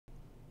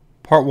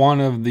Part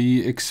 1 of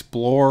the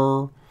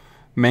Explorer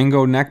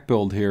mango neck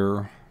build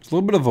here. It's a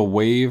little bit of a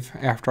wave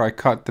after I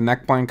cut the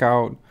neck blank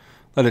out.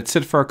 Let it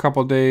sit for a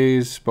couple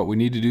days, but we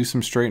need to do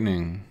some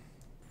straightening.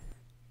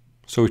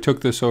 So we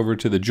took this over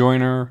to the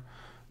joiner,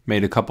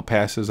 made a couple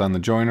passes on the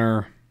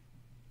joiner.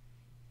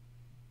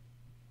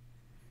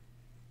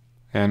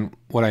 And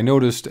what I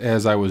noticed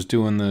as I was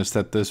doing this,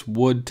 that this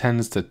wood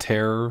tends to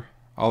tear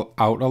out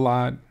a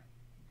lot.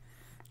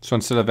 So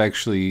instead of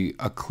actually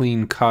a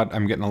clean cut,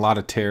 I'm getting a lot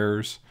of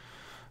tears.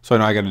 So I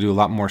know I got to do a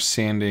lot more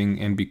sanding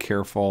and be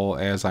careful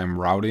as I'm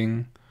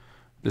routing.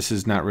 This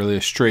is not really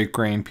a straight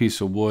grain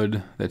piece of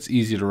wood that's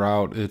easy to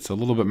route. It's a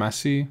little bit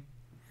messy.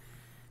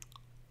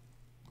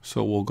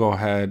 So we'll go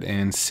ahead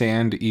and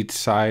sand each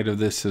side of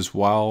this as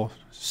well,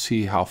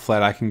 see how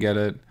flat I can get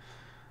it.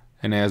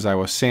 And as I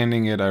was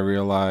sanding it, I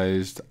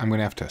realized I'm going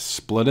to have to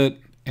split it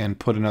and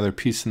put another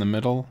piece in the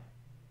middle.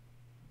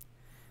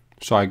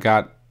 So I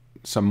got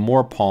some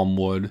more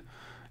palmwood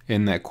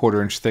in that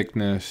 1/4 inch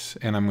thickness,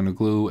 and I'm going to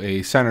glue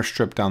a center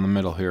strip down the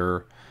middle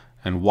here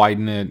and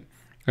widen it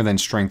and then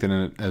strengthen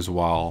it as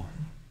well.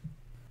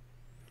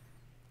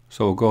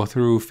 So we'll go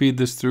through, feed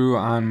this through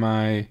on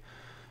my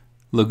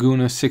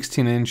Laguna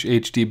 16-inch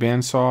HD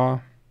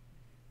bandsaw.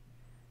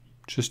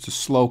 Just a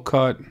slow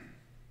cut.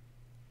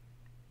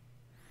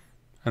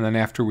 And then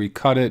after we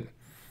cut it,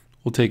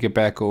 we'll take it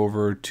back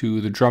over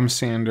to the drum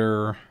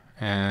sander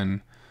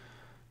and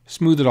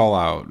smooth it all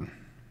out.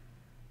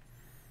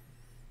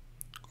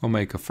 We'll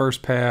make a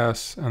first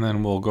pass, and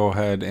then we'll go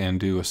ahead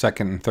and do a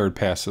second and third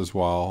pass as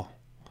well.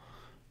 I'm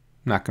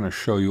not going to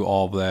show you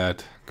all of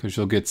that because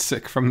you'll get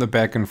sick from the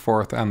back and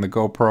forth on the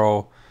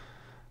GoPro.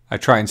 I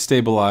try and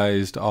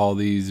stabilize all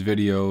these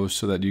videos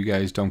so that you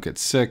guys don't get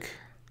sick.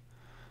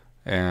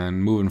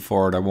 And moving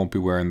forward, I won't be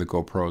wearing the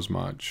GoPro as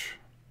much.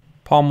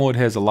 Palmwood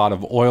has a lot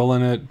of oil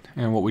in it,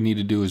 and what we need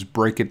to do is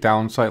break it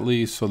down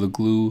slightly so the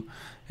glue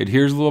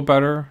adheres a little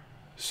better.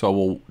 So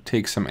we'll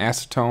take some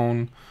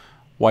acetone,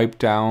 wipe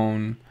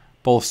down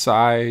both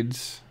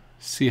sides,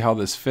 see how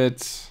this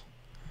fits,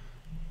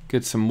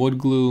 get some wood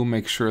glue,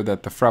 make sure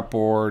that the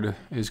fretboard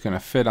is going to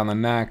fit on the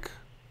neck.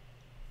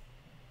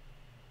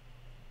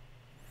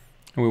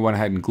 And we went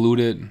ahead and glued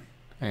it,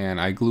 and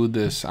I glued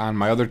this on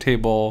my other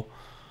table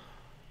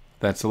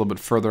that's a little bit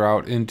further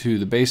out into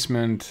the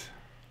basement.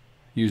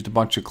 Used a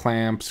bunch of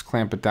clamps,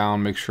 clamp it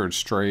down, make sure it's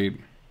straight.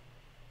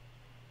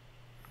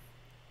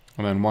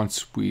 And then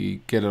once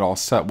we get it all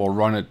set, we'll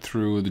run it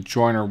through the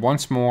joiner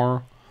once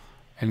more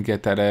and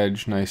get that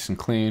edge nice and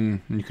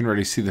clean. And you can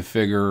already see the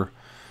figure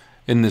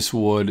in this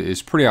wood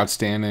is pretty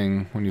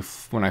outstanding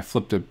when I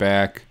flipped it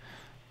back.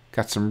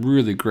 Got some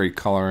really great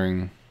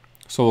coloring.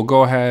 So we'll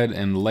go ahead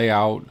and lay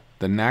out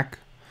the neck,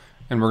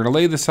 and we're going to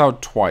lay this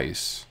out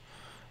twice.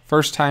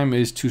 First time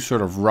is to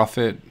sort of rough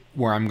it,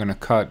 where I'm going to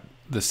cut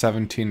the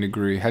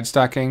 17-degree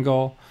headstock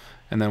angle,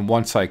 and then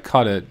once I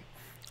cut it,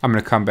 I'm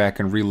going to come back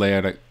and relay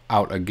it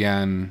out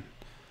again,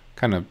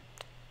 kind of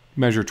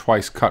measure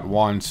twice, cut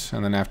once,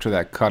 and then after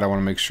that cut I want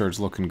to make sure it's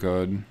looking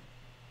good.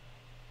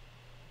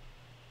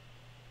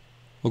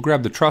 We'll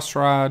grab the truss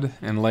rod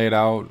and lay it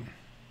out,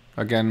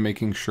 again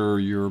making sure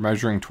you're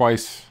measuring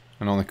twice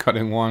and only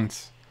cutting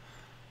once.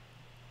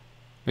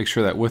 Make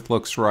sure that width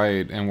looks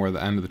right and where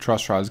the end of the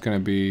truss rod is going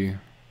to be.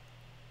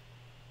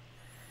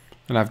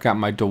 And I've got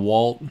my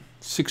DeWalt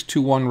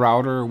 621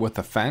 router with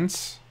a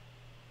fence.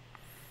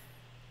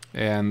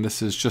 And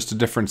this is just a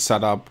different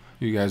setup.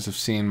 You guys have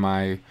seen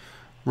my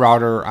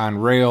router on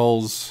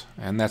rails,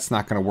 and that's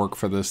not going to work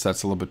for this.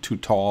 That's a little bit too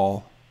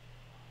tall.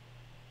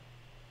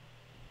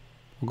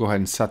 We'll go ahead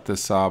and set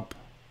this up,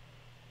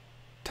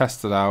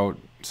 test it out.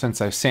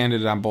 Since I've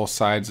sanded it on both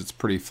sides, it's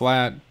pretty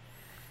flat.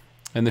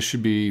 And this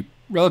should be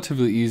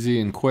relatively easy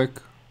and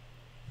quick.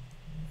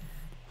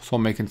 So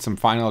I'm making some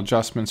final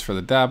adjustments for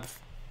the depth.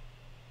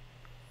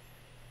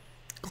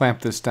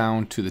 Clamp this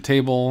down to the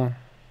table.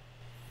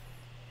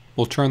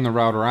 We'll turn the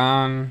router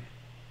on,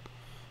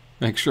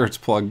 make sure it's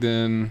plugged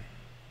in,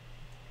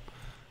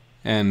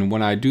 and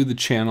when I do the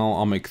channel,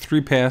 I'll make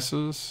 3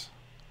 passes.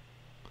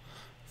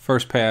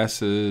 First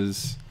pass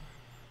is,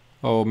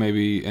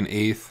 maybe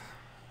 1/8.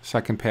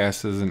 Second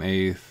pass is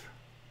 1/8.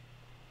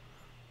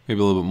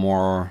 Maybe a little bit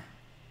more.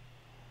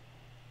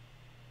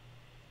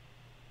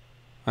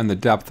 And the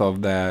depth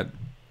of that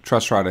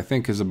truss rod, I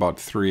think, is about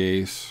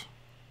 3/8.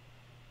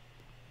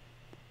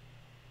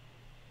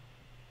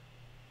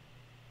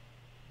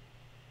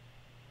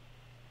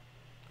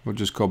 We'll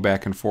just go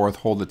back and forth,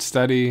 hold it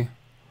steady. And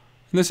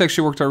this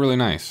actually worked out really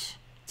nice.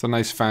 It's a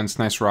nice fence,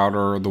 nice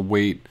router. The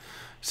weight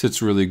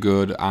sits really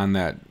good on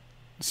that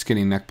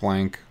skinny neck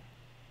blank.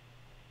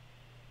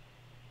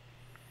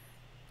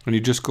 And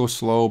you just go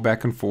slow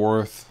back and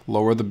forth,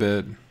 lower the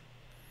bit,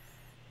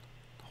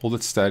 hold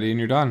it steady, and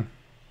you're done.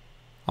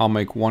 I'll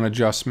make one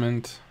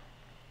adjustment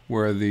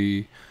where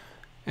the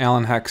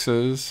Allen hex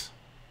is.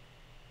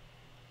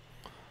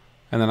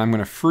 And then I'm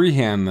going to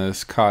freehand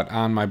this cut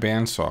on my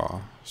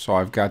bandsaw. So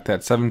I've got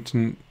that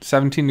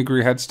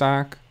 17-degree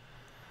headstock,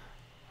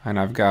 and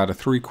I've got a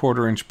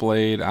 3/4 inch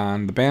blade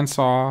on the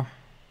bandsaw,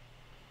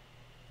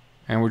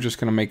 And we're just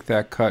going to make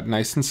that cut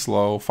nice and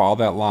slow, follow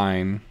that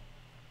line,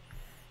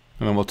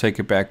 and then we'll take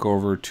it back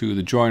over to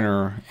the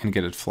joiner and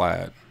get it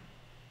flat.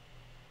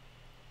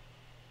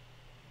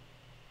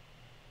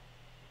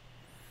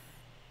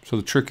 So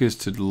the trick is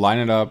to line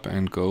it up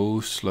and go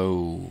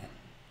slow.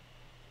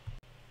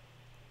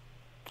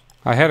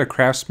 I had a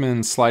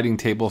Craftsman sliding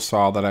table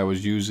saw that I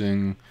was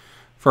using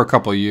for a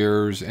couple of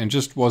years and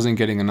just wasn't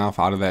getting enough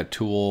out of that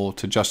tool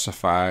to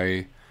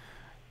justify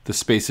the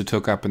space it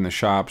took up in the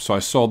shop. So I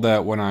sold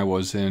that when I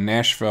was in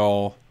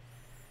Nashville,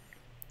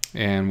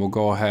 and we'll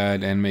go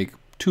ahead and make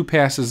 2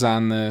 passes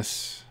on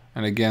this.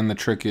 And again, the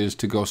trick is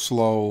to go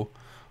slow,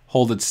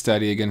 hold it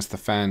steady against the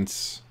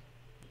fence,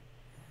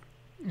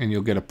 and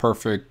you'll get a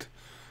perfect,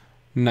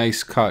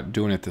 nice cut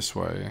doing it this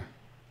way.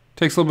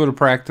 Takes a little bit of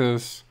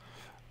practice,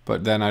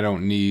 but then I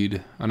don't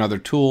need another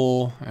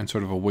tool and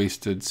sort of a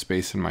wasted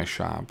space in my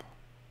shop.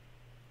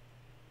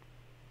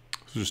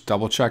 So just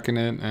double checking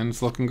it, and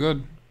it's looking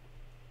good.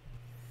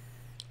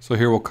 So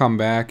here we'll come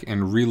back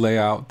and relay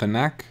out the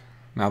neck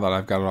now that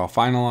I've got it all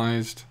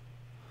finalized.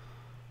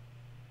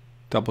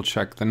 Double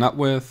check the nut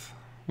width,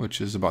 which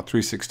is about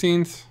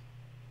 3/16.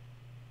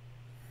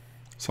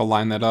 So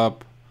line that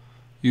up.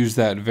 Use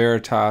that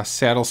Veritas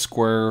saddle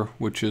square,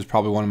 which is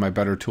probably one of my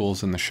better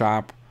tools in the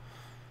shop.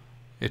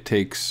 It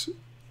takes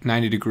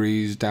 90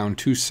 degrees down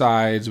 2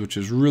 sides, which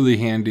is really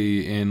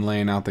handy in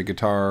laying out the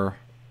guitar.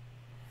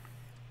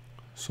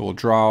 So we'll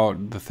draw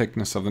out the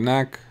thickness of the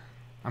neck.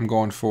 I'm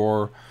going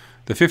for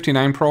the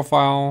 59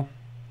 profile,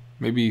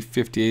 maybe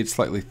 58,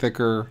 slightly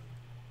thicker.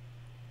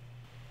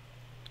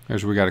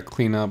 There's where we got to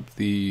clean up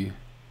the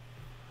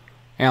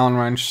Allen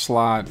wrench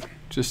slot.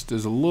 Just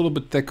is a little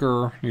bit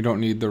thicker. You don't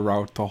need the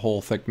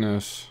whole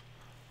thickness.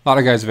 A lot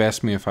of guys have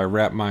asked me if I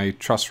wrap my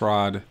truss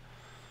rod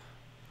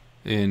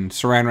in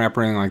saran wrap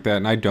or anything like that,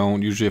 and I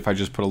don't. Usually if I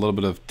just put a little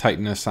bit of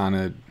tightness on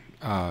it,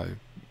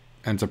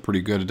 ends up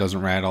pretty good. It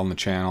doesn't rattle in the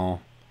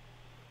channel.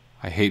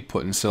 I hate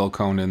putting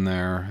silicone in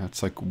there.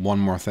 It's like one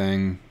more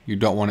thing you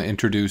don't want to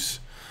introduce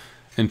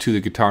into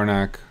the guitar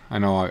neck. I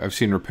know I've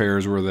seen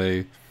repairs where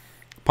they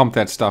pump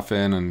that stuff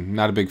in, and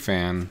not a big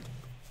fan.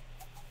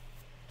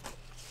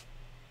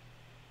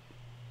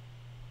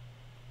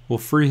 We'll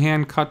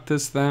freehand cut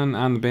this then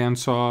on the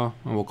bandsaw,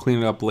 and we'll clean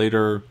it up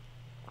later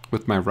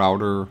with my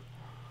router.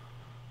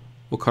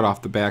 We'll cut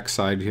off the back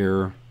side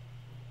here.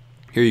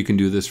 Here you can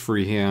do this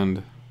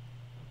freehand.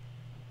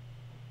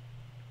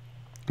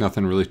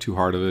 Nothing really too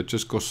hard of it.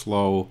 Just go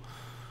slow,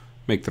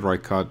 make the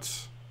right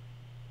cuts,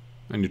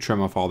 and you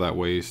trim off all that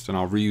waste. And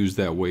I'll reuse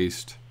that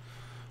waste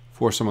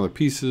for some other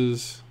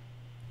pieces.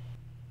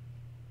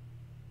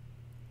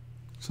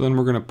 So then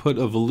we're going to put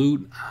a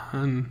volute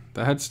on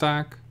the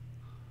headstock.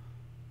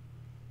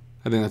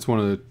 I think that's one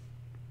of the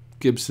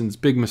Gibson's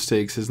big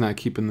mistakes, is not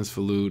keeping this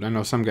volute. I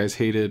know some guys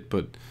hate it,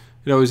 but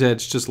it always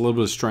adds just a little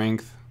bit of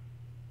strength.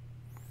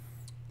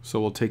 So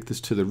we'll take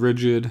this to the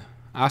rigid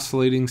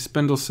oscillating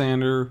spindle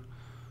sander.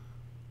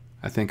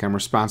 I think I'm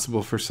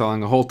responsible for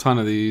selling a whole ton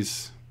of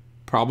these.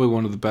 Probably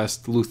one of the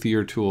best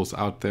luthier tools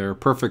out there.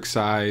 Perfect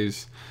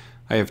size.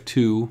 I have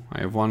 2.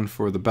 I have one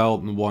for the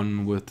belt and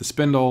one with the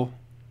spindle.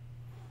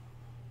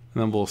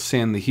 And then we'll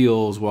sand the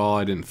heel as well.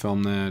 I didn't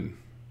film that.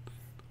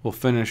 We'll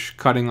finish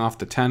cutting off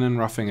the tenon,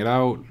 roughing it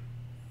out.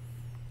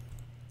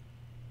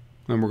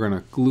 Then we're going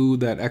to glue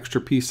that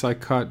extra piece I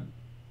cut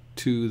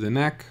to the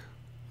neck.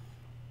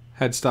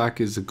 Headstock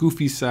is a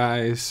goofy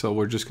size, so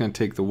we're just going to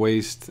take the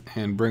waist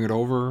and bring it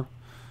over,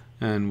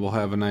 and we'll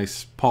have a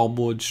nice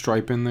Palmwood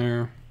stripe in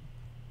there. A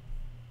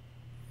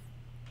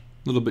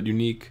little bit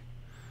unique.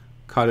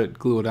 Cut it,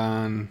 glue it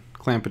on,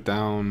 clamp it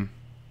down.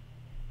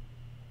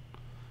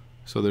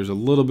 So there's a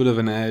little bit of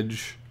an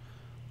edge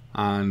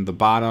on the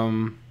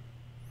bottom,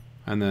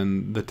 and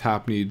then the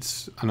top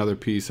needs another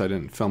piece. I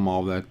didn't film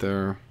all of that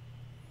there.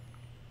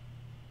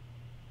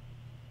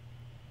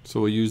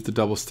 So we'll use the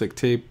double stick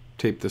tape,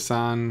 tape this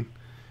on,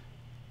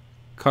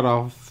 cut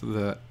off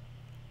the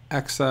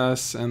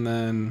excess, and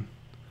then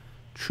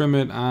trim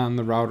it on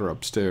the router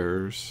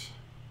upstairs.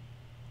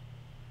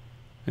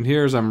 And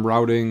here as I'm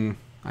routing,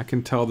 I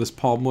can tell this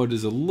Palmwood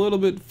is a little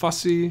bit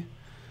fussy.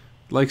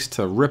 It likes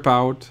to rip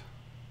out.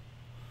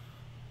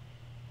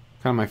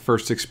 Kind of my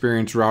first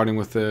experience routing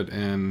with it,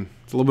 and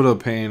it's a little bit of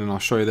a pain, and I'll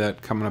show you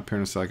that coming up here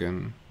in a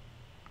second.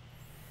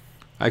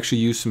 I actually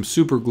used some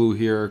super glue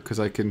here because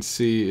I can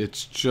see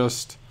it's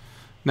just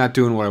not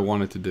doing what I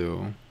want it to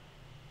do.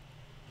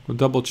 We'll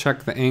double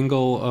check the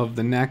angle of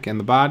the neck and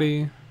the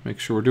body, make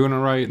sure we're doing it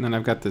right, and then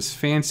I've got this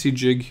fancy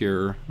jig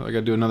here that I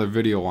gotta do another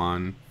video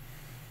on,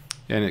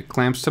 and it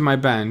clamps to my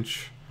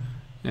bench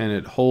and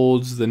it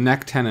holds the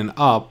neck tenon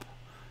up,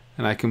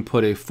 and I can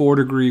put a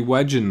 4-degree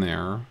wedge in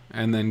there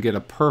and then get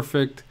a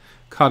perfect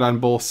cut on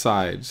both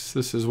sides.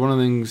 This is one of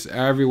the things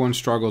everyone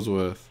struggles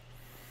with.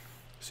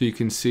 So you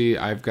can see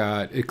I've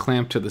got it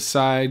clamped to the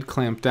side,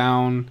 clamped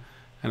down,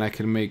 and I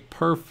can make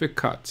perfect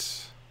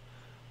cuts.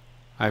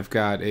 I've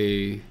got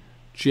a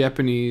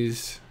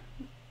Japanese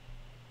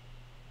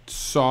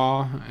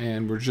saw,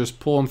 and we're just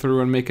pulling through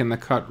and making the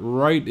cut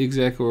right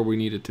exactly where we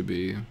need it to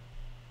be.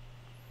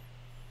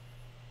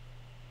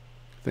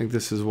 I think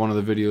this is one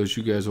of the videos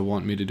you guys will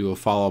want me to do a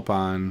follow-up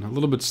on, a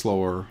little bit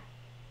slower.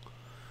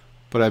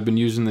 But I've been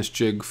using this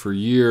jig for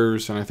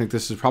years, and I think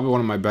this is probably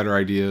one of my better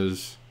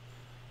ideas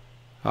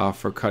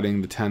for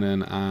cutting the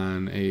tenon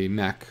on a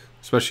neck,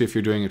 especially if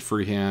you're doing it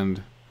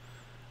freehand,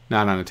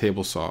 not on a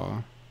table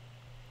saw.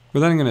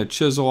 We're then going to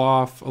chisel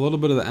off a little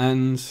bit of the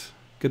ends,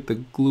 get the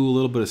glue a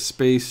little bit of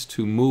space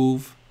to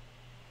move.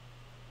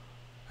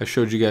 I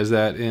showed you guys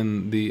that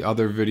in the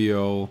other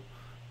video,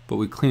 but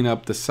we clean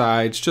up the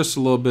sides just a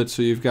little bit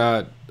so you've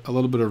got a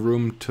little bit of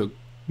room to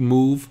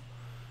move.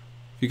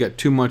 If you got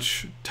too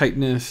much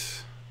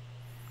tightness,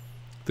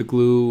 the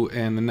glue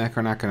and the neck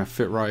are not going to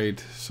fit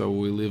right, so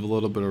we leave a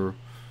little bit of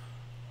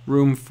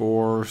room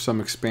for some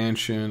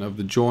expansion of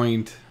the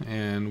joint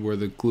and where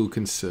the glue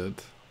can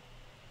sit.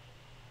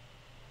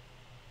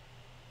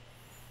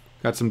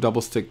 Got some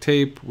double stick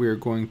tape. We're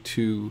going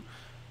to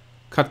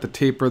cut the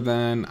taper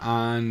then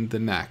on the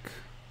neck.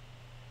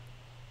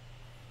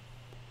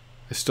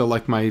 I still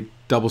like my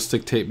double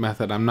stick tape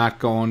method. I'm not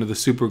going to the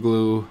super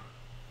glue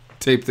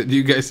tape that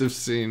you guys have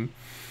seen.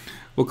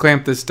 We'll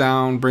clamp this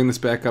down, bring this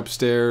back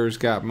upstairs.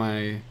 Got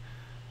my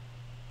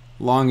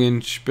long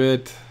inch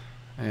bit,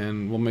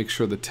 and we'll make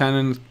sure the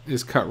tenon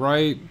is cut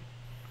right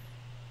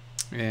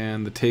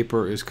and the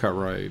taper is cut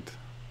right.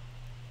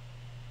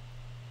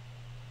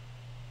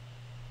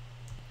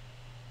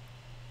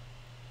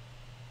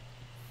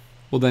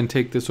 We'll then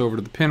take this over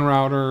to the pin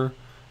router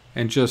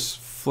and just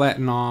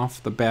flatten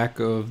off the back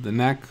of the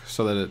neck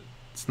so that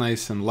it's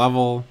nice and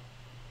level.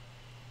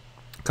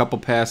 A couple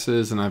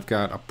passes and I've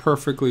got a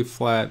perfectly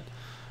flat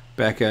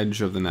back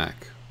edge of the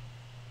neck.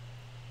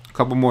 A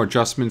couple more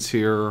adjustments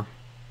here.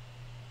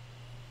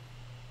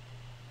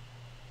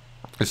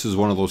 This is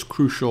one of those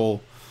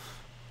crucial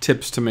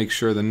tips to make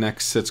sure the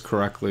neck sits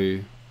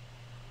correctly.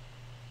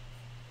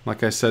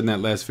 Like I said in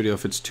that last video,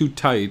 if it's too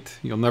tight,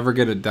 you'll never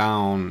get it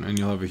down and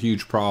you'll have a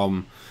huge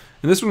problem.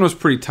 And this one was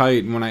pretty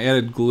tight, and when I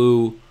added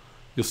glue,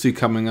 you'll see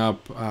coming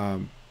up,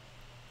 it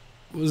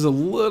was a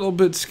little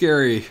bit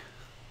scary.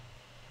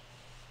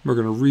 We're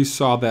going to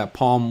resaw that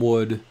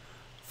Palmwood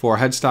for a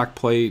headstock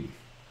plate,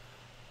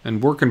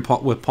 and working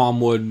with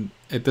Palmwood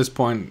at this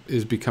point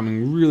is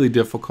becoming really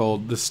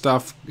difficult. This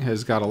stuff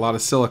has got a lot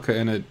of silica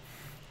in it,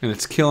 and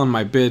it's killing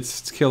my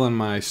bits, it's killing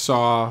my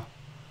saw,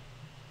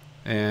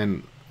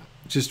 and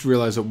just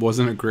realized it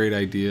wasn't a great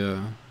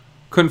idea.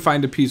 Couldn't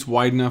find a piece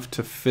wide enough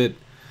to fit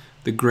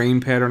the grain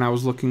pattern I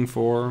was looking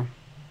for.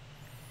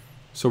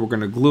 So we're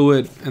going to glue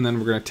it, and then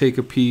we're going to take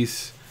a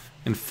piece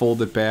and fold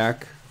it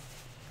back.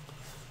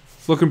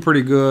 It's looking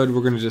pretty good.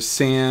 We're going to just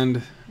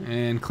sand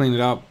and clean it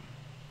up.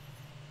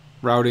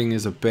 Routing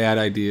is a bad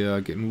idea,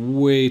 getting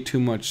way too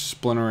much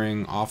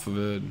splintering off of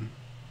it.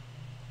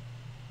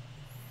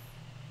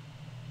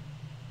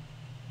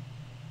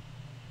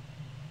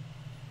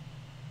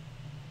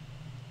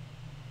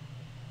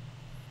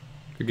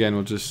 Again,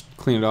 we'll just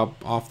clean it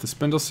up off the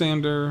spindle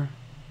sander.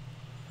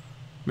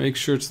 Make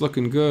sure it's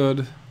looking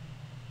good.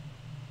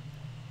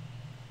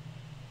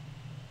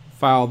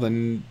 File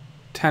the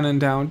tenon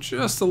down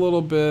just a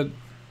little bit.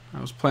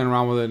 I was playing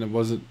around with it and it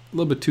was a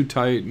little bit too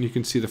tight, and you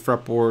can see the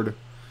fretboard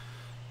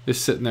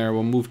is sitting there.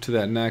 We'll move to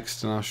that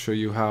next and I'll show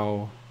you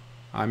how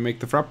I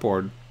make the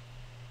fretboard.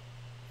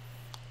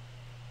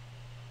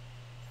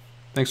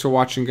 Thanks for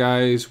watching,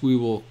 guys. We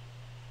will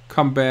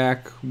come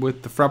back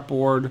with the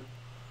fretboard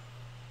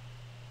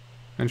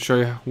and show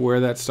you where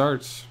that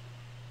starts.